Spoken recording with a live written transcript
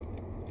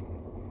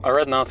I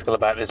read an article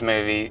about this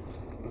movie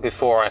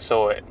before I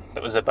saw it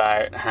that was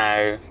about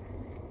how,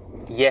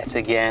 yet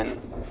again,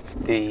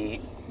 the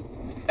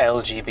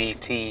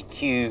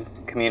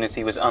LGBTQ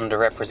community was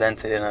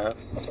underrepresented in a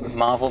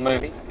Marvel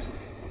movie.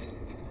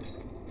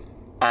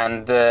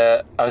 And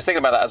I was thinking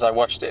about that as I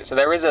watched it. So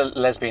there is a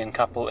lesbian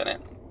couple in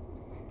it,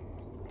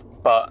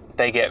 but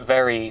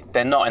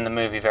they're not in the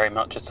movie very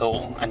much at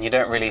all, and you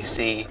don't really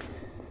see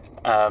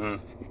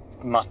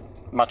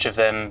much of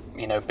them,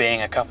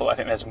 being a couple. I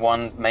think there's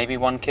maybe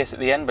one kiss at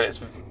the end, but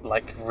it's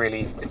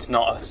it's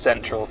not a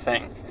central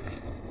thing.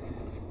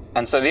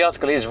 And so the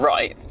article is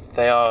right.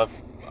 They are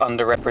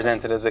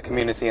underrepresented as a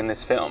community in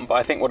this film, but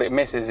I think what it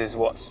misses is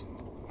what's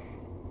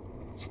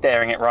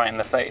staring it right in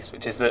the face,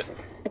 which is that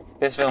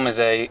this film is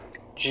a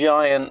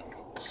giant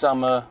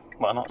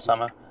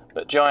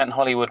giant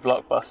Hollywood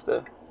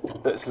blockbuster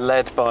that's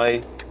led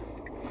by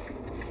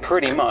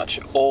pretty much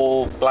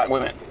all black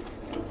women.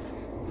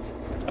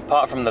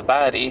 Apart from the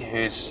baddie,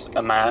 who's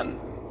a man,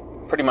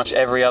 pretty much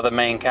every other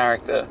main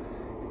character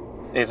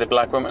is a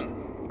black woman,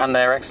 and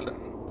they're excellent.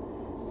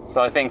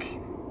 So I think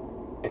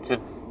it's a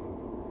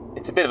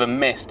bit of a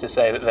miss to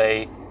say that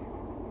they,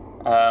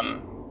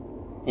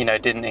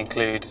 didn't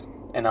include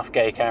enough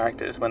gay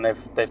characters when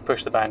they've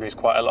pushed the boundaries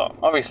quite a lot.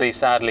 Obviously,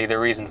 sadly, the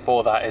reason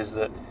for that is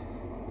that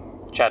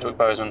Chadwick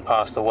Boseman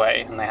passed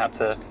away, and they had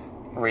to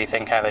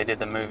rethink how they did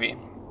the movie.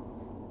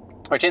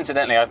 Which,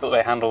 incidentally, I thought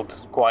they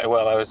handled quite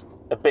well. I was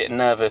a bit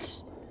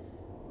nervous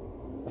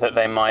that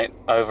they might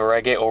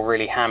over-egg it or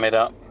really ham it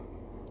up,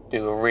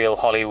 do a real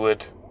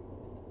Hollywood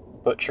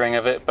butchering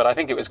of it, but I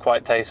think it was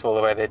quite tasteful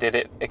the way they did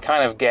it. It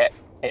kind of get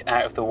it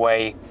out of the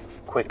way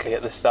quickly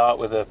at the start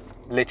with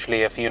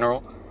literally a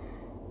funeral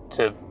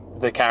to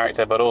the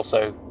character, but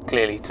also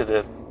clearly to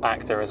the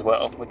actor as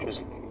well, which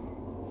was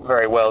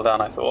very well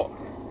done, I thought.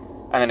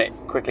 And then it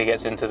quickly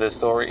gets into the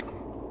story.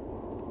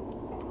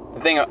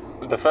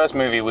 The first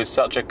movie was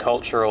such a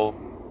cultural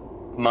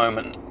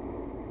moment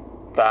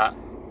that,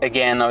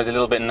 again, I was a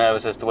little bit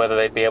nervous as to whether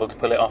they'd be able to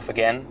pull it off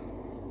again.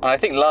 And I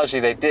think largely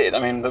they did. I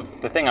mean,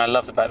 the thing I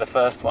loved about the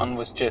first one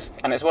was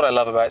and it's what I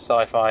love about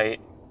sci-fi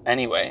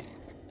anyway,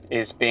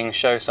 is being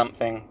shown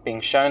something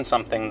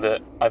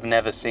that I've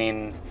never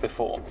seen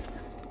before,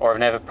 or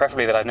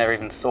preferably that I've never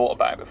even thought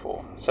about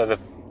before. So the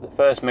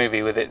first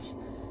movie, with its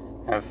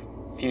kind of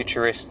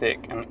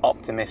futuristic and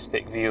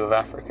optimistic view of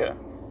Africa,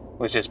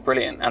 was just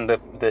brilliant, and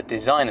the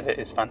design of it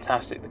is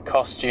fantastic. The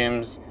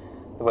costumes,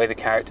 the way the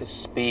characters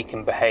speak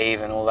and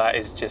behave and all that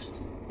is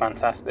just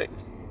fantastic.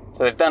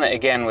 So they've done it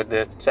again with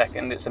the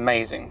second. It's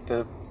amazing.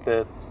 The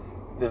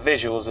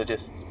visuals are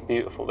just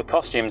beautiful. The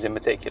costumes in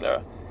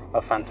particular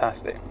are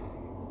fantastic.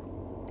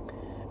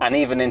 And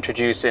even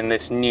introducing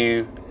this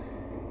new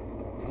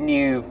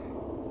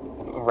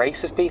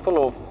race of people,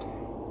 or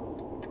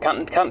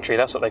country,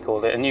 that's what they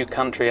called it, a new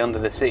country under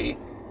the sea.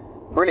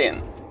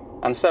 Brilliant.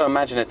 And so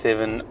imaginative,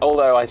 and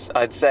although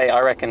I'd say I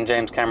reckon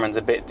James Cameron's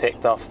a bit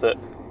ticked off that,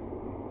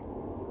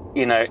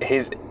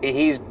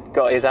 he's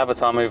got his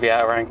Avatar movie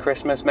out around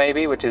Christmas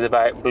maybe, which is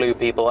about blue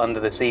people under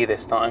the sea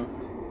this time,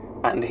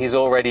 and he's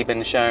already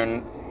been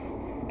shown,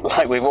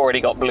 we've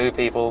already got blue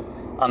people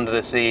under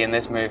the sea in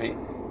this movie.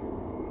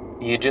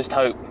 You just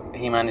hope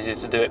he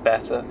manages to do it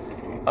better,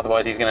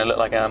 otherwise he's going to look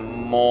like a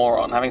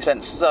moron, having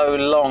spent so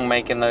long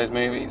making those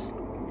movies.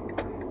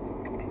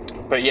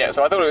 But yeah,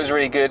 so I thought it was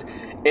really good.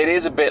 It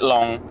is a bit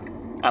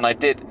long, and I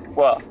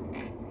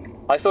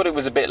thought it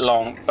was a bit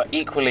long, but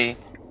equally,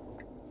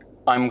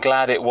 I'm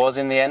glad it was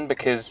in the end,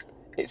 because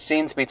it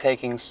seemed to be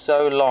taking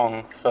so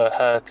long for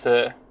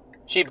her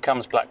she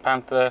becomes Black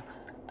Panther,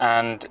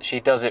 and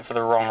she does it for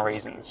the wrong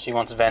reasons. She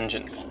wants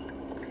vengeance.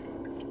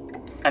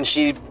 And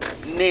she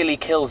nearly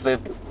kills the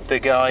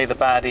guy, the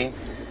baddie,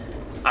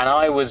 and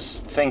I was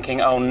thinking,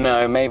 oh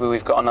no, maybe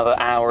we've got another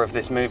hour of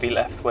this movie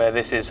left where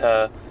this is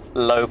her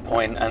low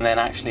point, and then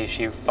actually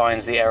she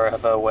finds the error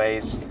of her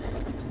ways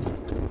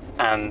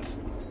and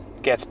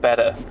gets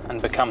better and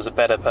becomes a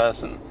better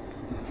person.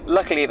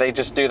 Luckily, they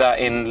just do that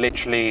in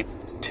literally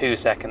 2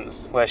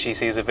 seconds, where she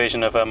sees a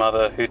vision of her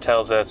mother who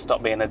tells her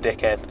stop being a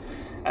dickhead,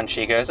 and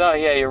she goes, oh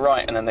yeah, you're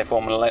right, and then they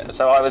form a...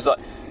 So I was like,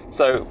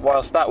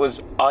 whilst that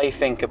was, I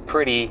think, a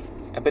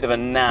bit of a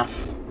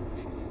naff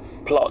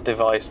plot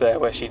device there,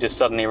 where she just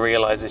suddenly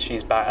realises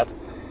she's bad,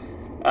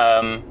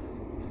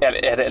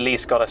 it at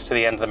least got us to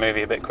the end of the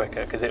movie a bit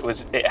quicker, because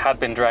it had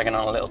been dragging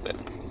on a little bit.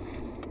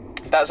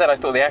 That said, I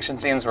thought the action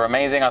scenes were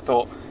amazing.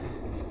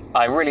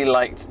 I really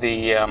liked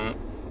the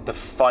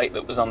fight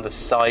that was on the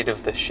side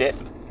of the ship.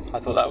 I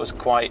thought that was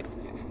quite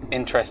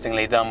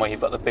interestingly done, where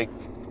you've got the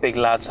big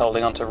lads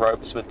holding onto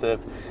ropes with the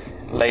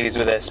ladies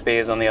with their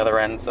spears on the other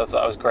end. So I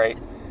thought that was great.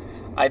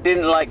 I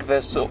didn't like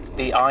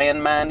the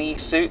Iron Man-y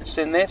suits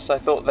in this. I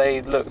thought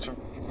they looked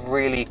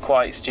really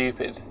quite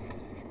stupid.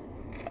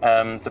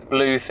 The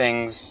blue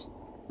things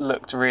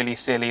looked really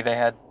silly. They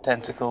had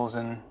tentacles,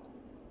 and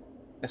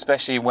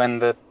especially when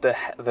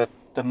the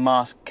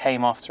mask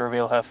came off to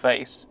reveal her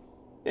face,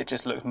 it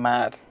just looked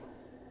mad.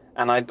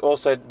 And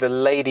the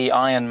Lady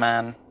Iron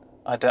Man,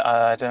 I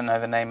don't know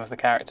the name of the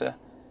character,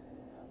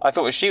 I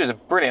thought she was a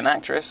brilliant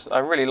actress. I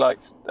really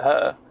liked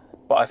her,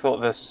 but I thought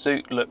the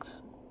suit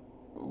looked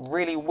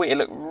really weird. It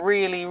looked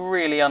really,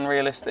 really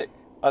unrealistic.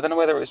 I don't know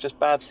whether it was just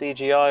bad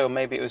CGI or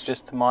maybe it was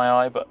just to my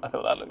eye, but I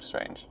thought that looked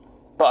strange.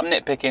 But I'm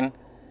nitpicking.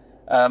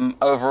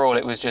 Overall,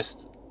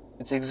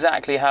 it's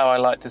exactly how I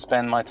like to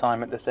spend my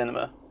time at the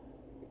cinema.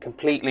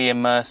 Completely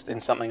immersed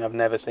in something I've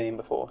never seen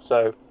before.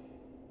 So,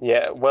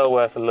 yeah, well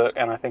worth a look,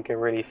 and I think a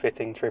really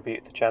fitting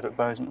tribute to Chadwick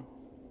Boseman.